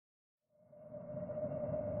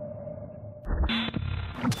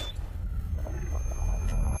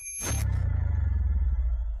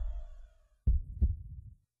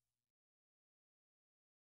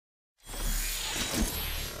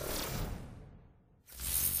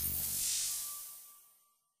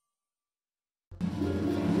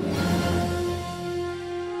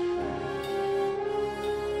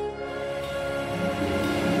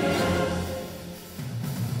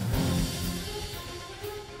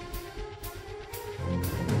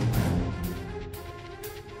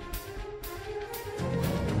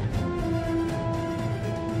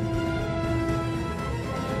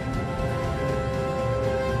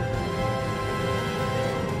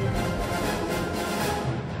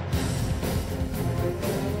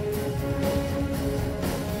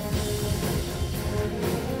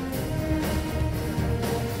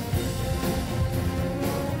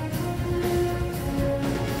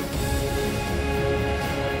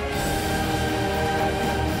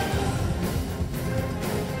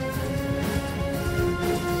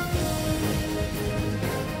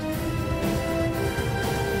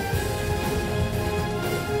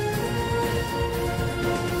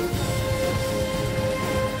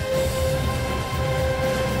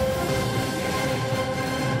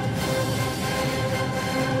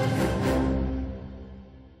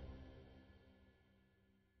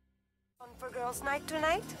For girls' night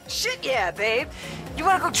tonight? Shit yeah, babe. You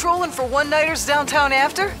wanna go trolling for one-nighters downtown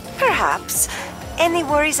after? Perhaps. Any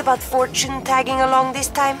worries about Fortune tagging along this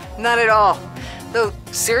time? Not at all. Though,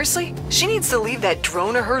 seriously, she needs to leave that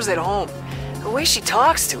drone of hers at home. The way she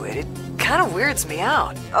talks to it kinda weirds me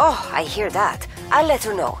out. Oh, I hear that. I'll let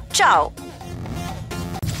her know. Ciao.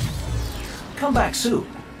 Come back soon.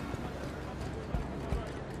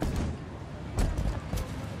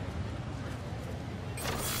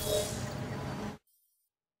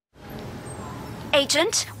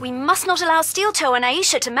 Agent, we must not allow Steeltoe and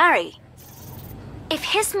Aisha to marry. If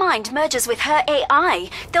his mind merges with her AI,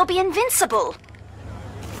 they'll be invincible.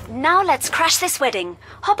 Now let's crash this wedding.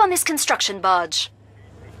 Hop on this construction barge.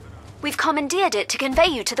 We've commandeered it to convey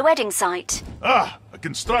you to the wedding site. Ah, a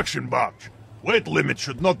construction barge. Weight limit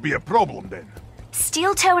should not be a problem then.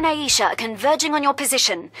 Steeltoe and Aisha are converging on your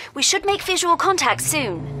position. We should make visual contact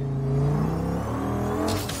soon.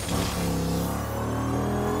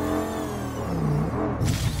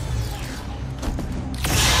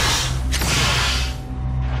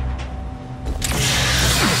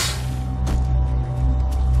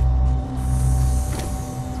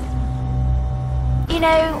 You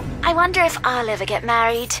know, I wonder if I'll ever get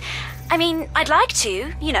married. I mean, I'd like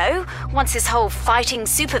to, you know, once this whole fighting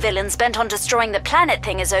supervillains bent on destroying the planet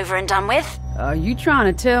thing is over and done with. Are you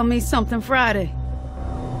trying to tell me something, Friday?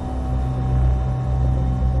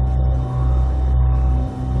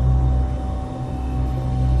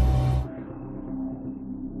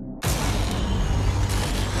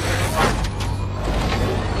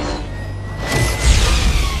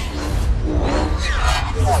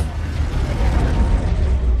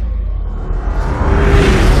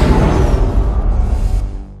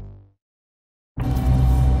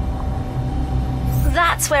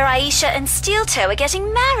 That's where Aisha and Steeltoe are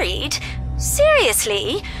getting married?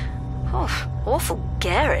 Seriously? Oh, awful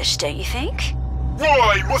garish, don't you think?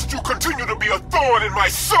 Why must you continue to be a thorn in my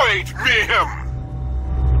side, Mayhem?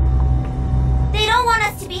 They don't want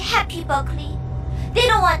us to be happy, Buckley. They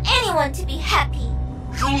don't want anyone to be happy.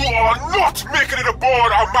 You are not making it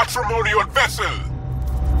aboard our matrimonial vessel!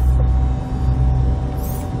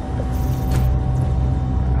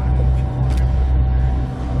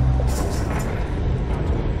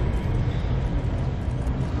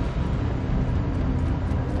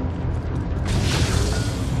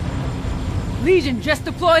 Legion just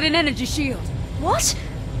deployed an energy shield. What?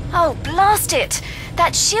 Oh, blast it!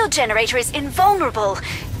 That shield generator is invulnerable.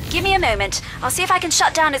 Give me a moment. I'll see if I can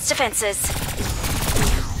shut down its defenses.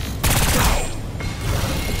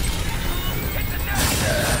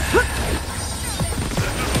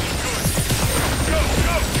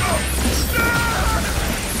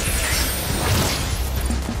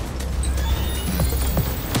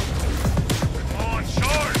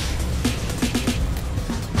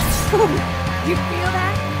 You feel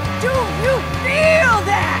that? Do you feel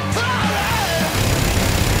that?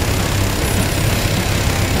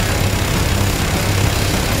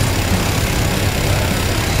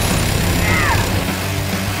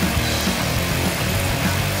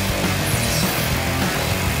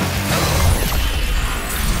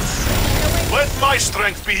 Let my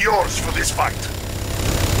strength be yours for this fight.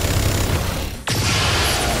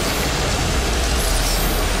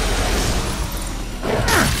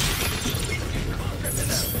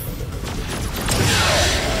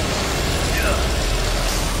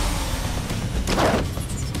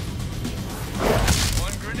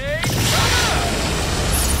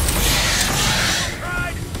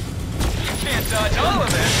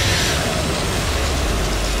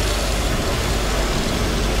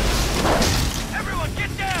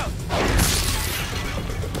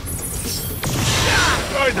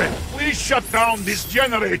 shut down this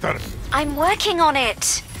generator! I'm working on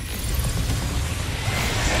it.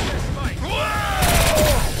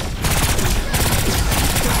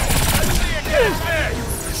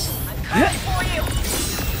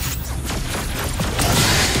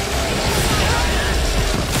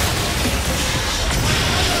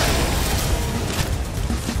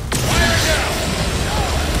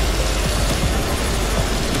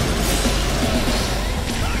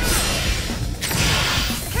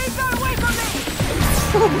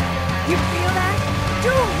 You feel that? Do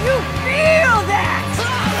you feel that?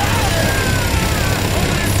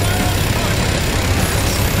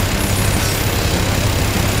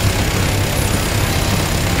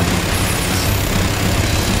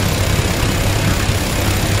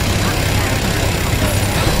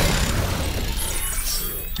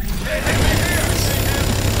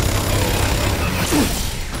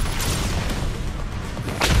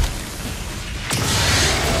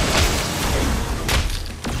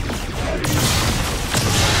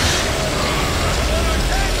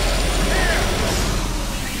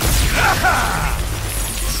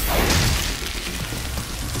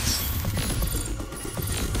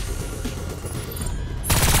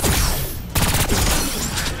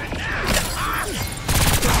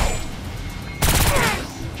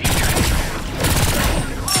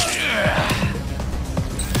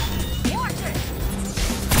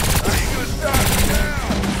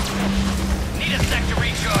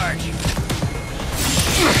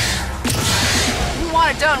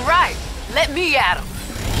 Done right. Let me at him.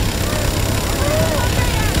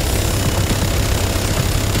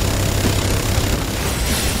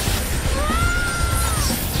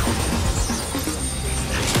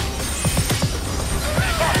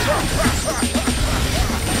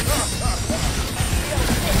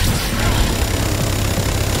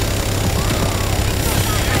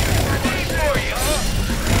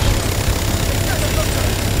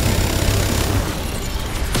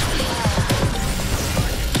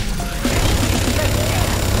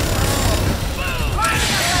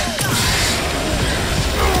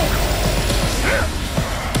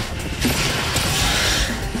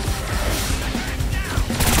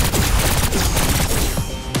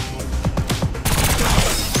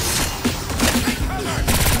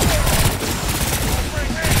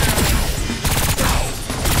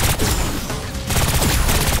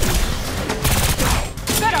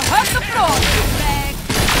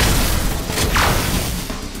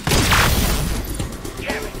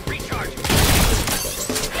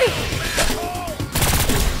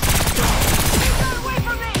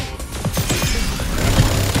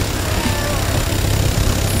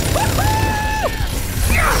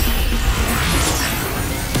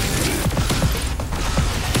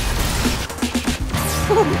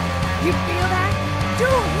 You feel that? Do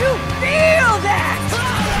you feel that?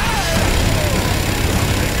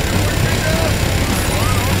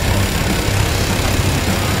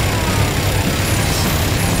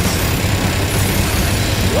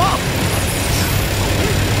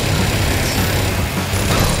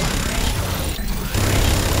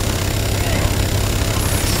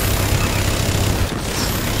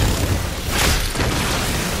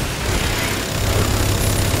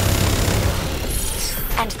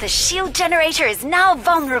 And the shield generator is now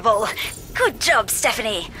vulnerable. Good job,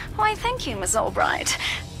 Stephanie. Why, thank you, Miss Albright.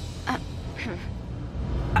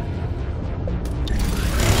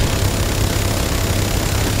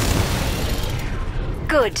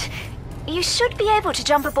 Good. You should be able to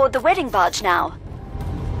jump aboard the wedding barge now.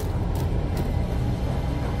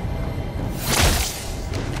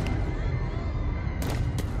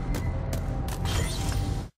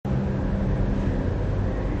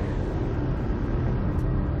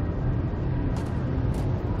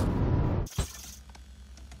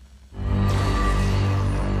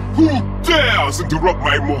 Who dares interrupt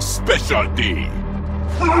my most special day?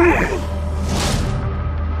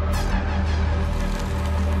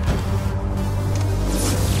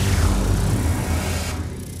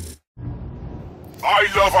 I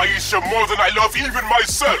love Aisha more than I love even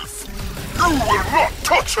myself. You will not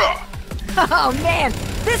touch her. Oh man,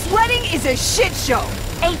 this wedding is a shit show.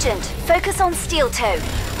 Agent, focus on Steeltoe.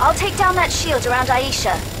 I'll take down that shield around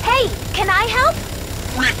Aisha. Hey, can I help?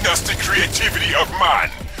 Witness the creativity of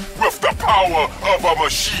man with the power of a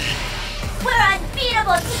machine. We're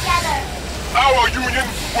unbeatable together. Our union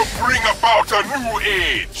will bring about a new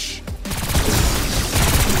age.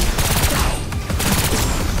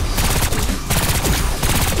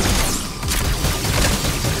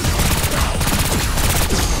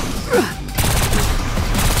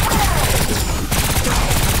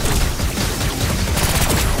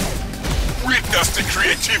 Witness the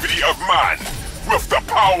creativity of man with the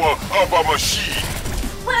power of a machine.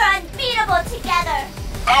 We're unbeatable together.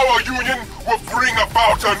 Our union will bring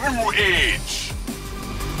about a new age.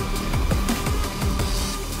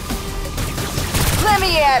 Let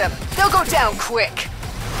me at them. They'll go down quick.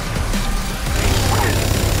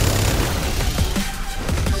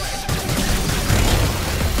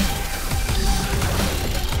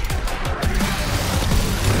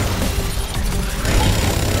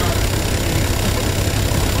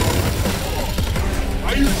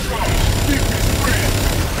 Aisha, keep his friend.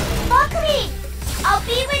 Buckley, I'll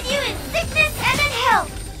be with you in sickness and in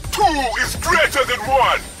health. 2 is greater than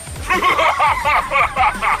 1.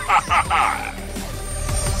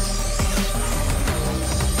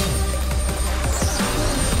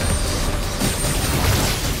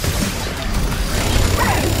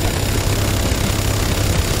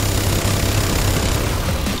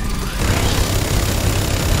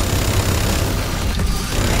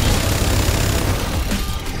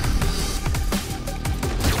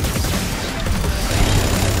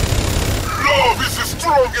 Love is the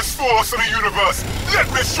strongest force in the universe. Let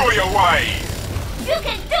me show you why. You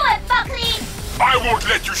can do it, Buckley. I won't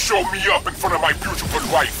let you show me up in front of my beautiful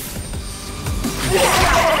wife.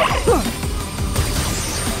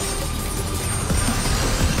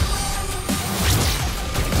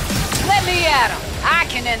 Let me at him. I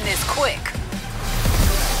can end this quick.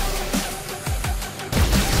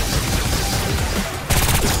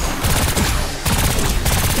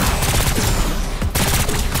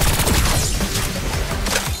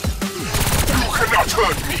 You cannot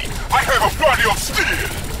hurt me. I have a body of steel.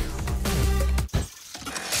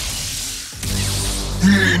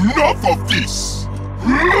 Enough of this.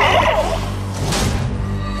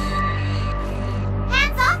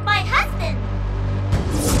 Hands off my husband.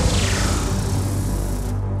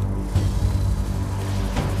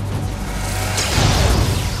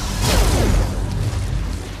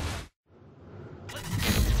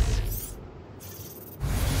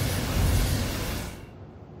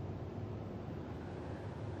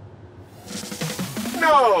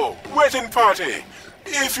 No, wedding party.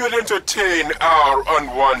 If you'll entertain our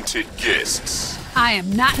unwanted guests. I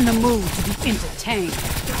am not in the mood to be entertained.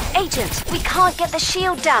 Agent, we can't get the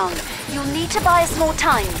shield down. You'll need to buy us more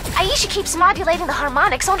time. Aisha keeps modulating the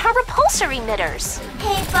harmonics on her repulsor emitters.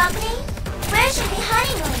 Hey, Buckley, where should we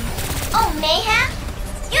honeymoon? Oh, Mayhem?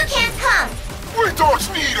 You can't come. We don't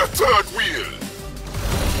need a third wheel.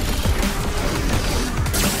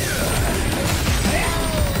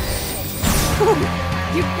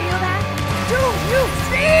 You feel that? Do you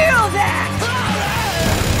feel that?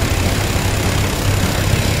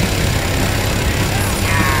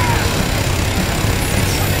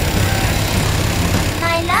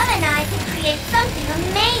 My love and I can create something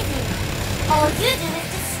amazing. All you do is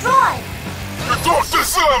destroy. You don't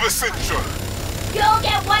deserve Essential. You'll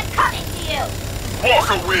get what's coming to you. Walk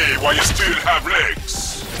away while you still have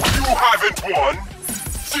legs. You haven't won.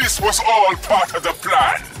 This was all part of the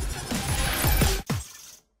plan.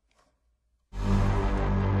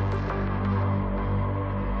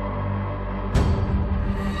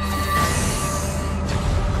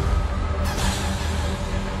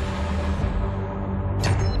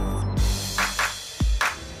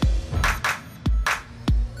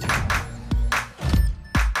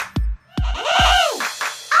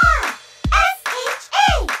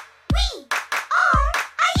 S-H-A! We are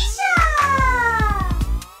Aisha!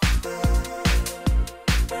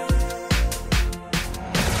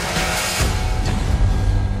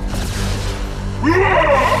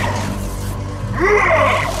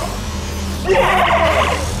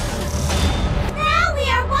 Now we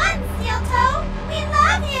are one, Steeltoe! We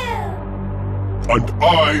love you! And I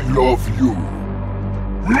love you.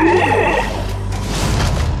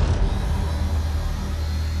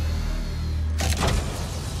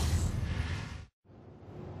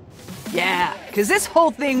 Yeah, because this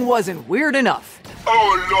whole thing wasn't weird enough.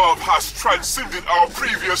 Our love has transcended our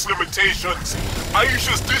previous limitations.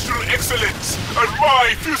 Aisha's digital excellence and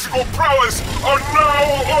my physical prowess are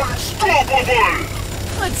now unstoppable!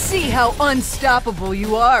 Let's see how unstoppable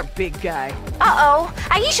you are, big guy. Uh-oh,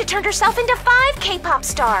 Aisha turned herself into 5 K-pop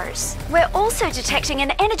stars. We're also detecting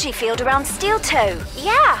an energy field around Steeltoe.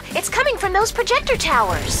 Yeah, it's coming from those projector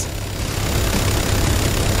towers.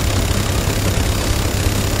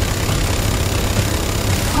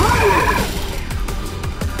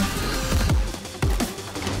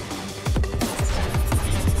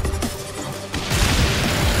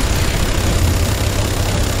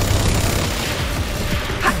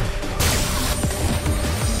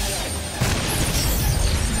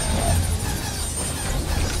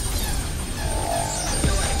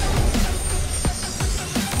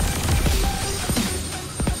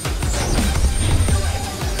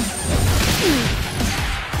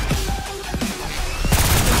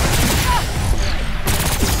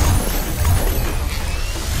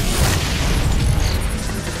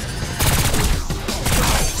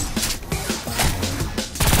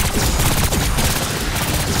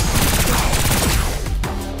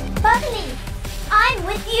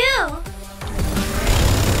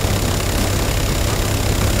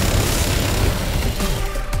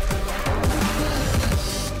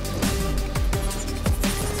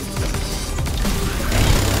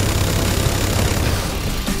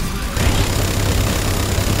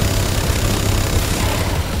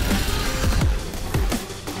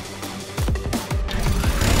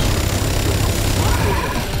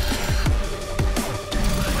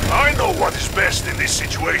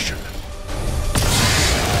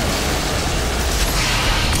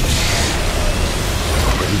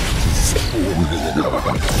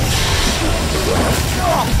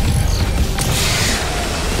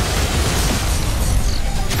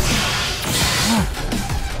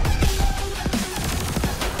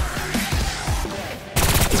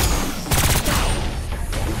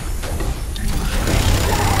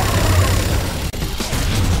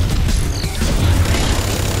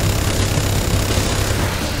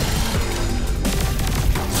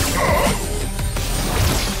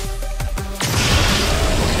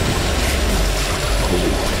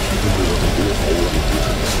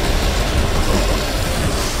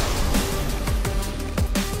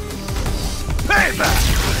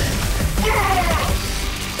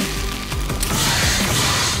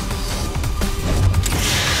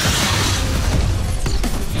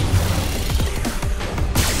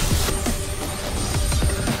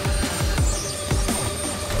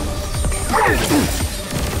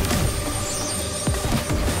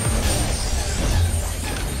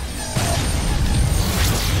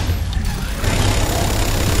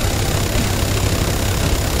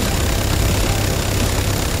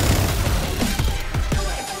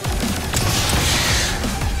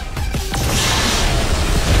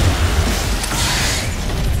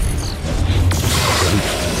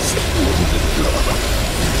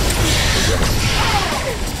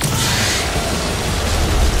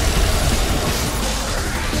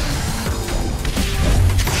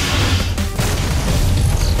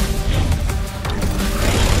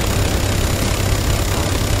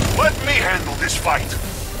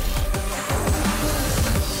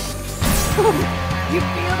 You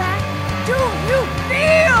feel that? Do you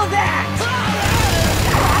feel that?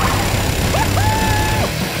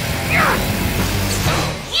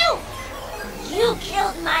 You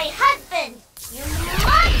killed my husband! You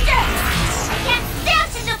monster! I can't stand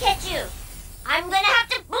to look at you! I'm gonna have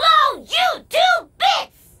to blow you to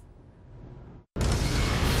bits!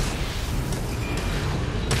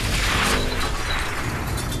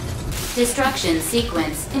 Destruction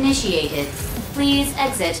sequence initiated. Please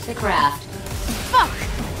exit the craft. Fuck!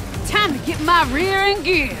 Time to get my rear in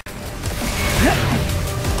gear!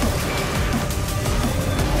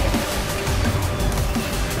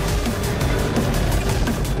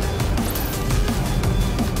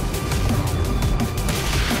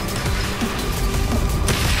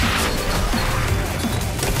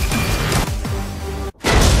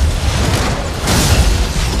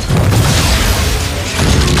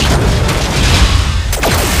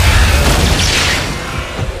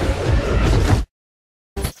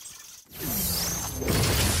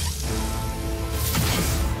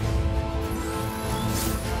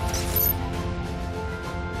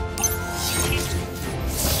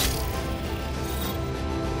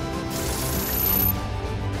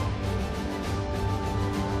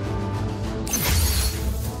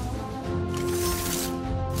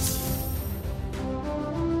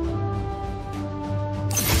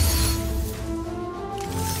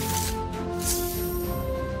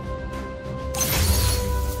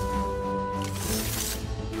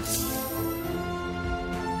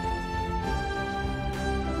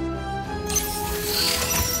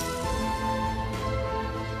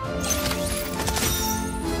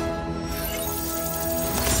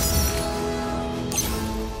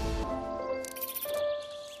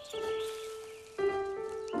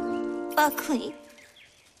 Buckley.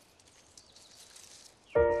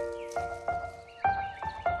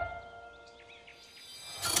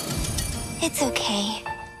 It's okay.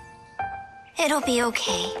 It'll be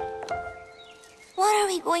okay. What are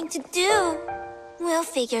we going to do? We'll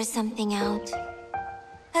figure something out.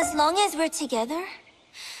 As long as we're together,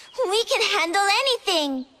 we can handle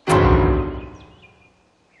anything!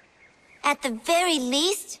 At the very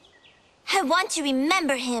least, I want to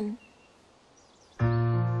remember him.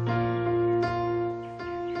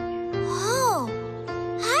 Oh,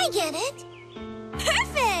 I get it.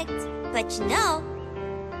 Perfect! But you know,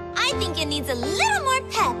 I think it needs a little more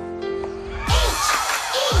pep.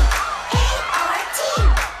 H-E-A-R-T!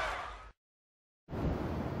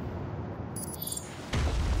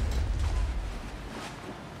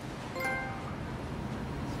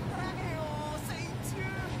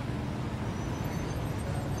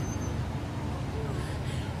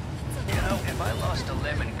 You know, if I lost a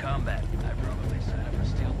limb in combat, I'd probably sign up for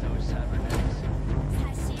Steeltoe cybernetics.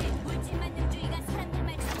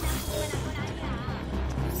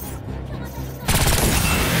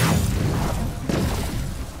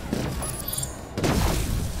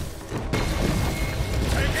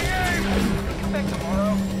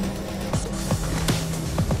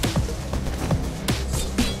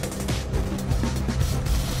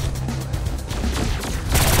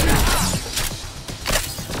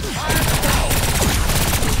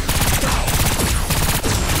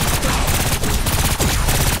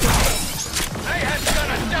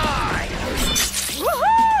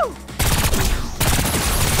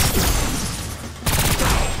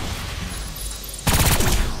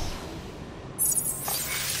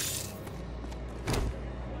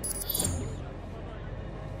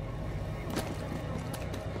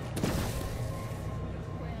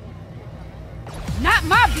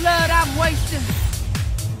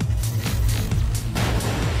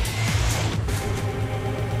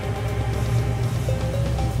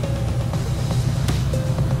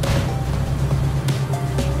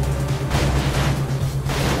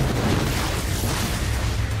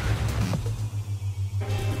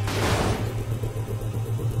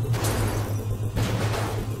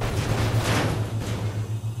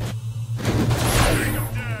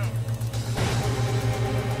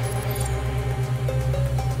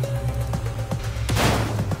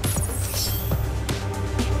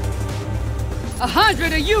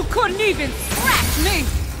 100 of you couldn't even scratch me!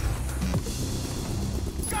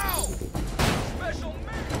 Go! Special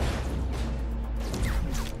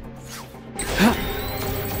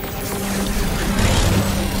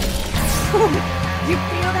You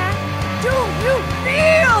feel that? Do you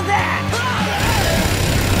feel that?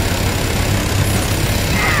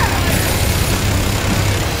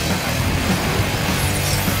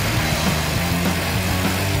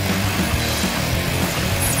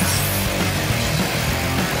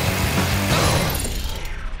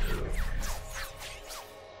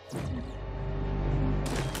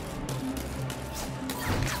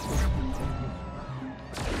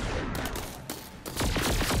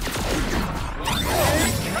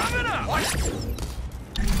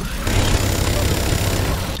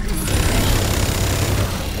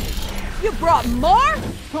 You brought more?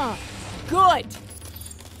 Huh. Good.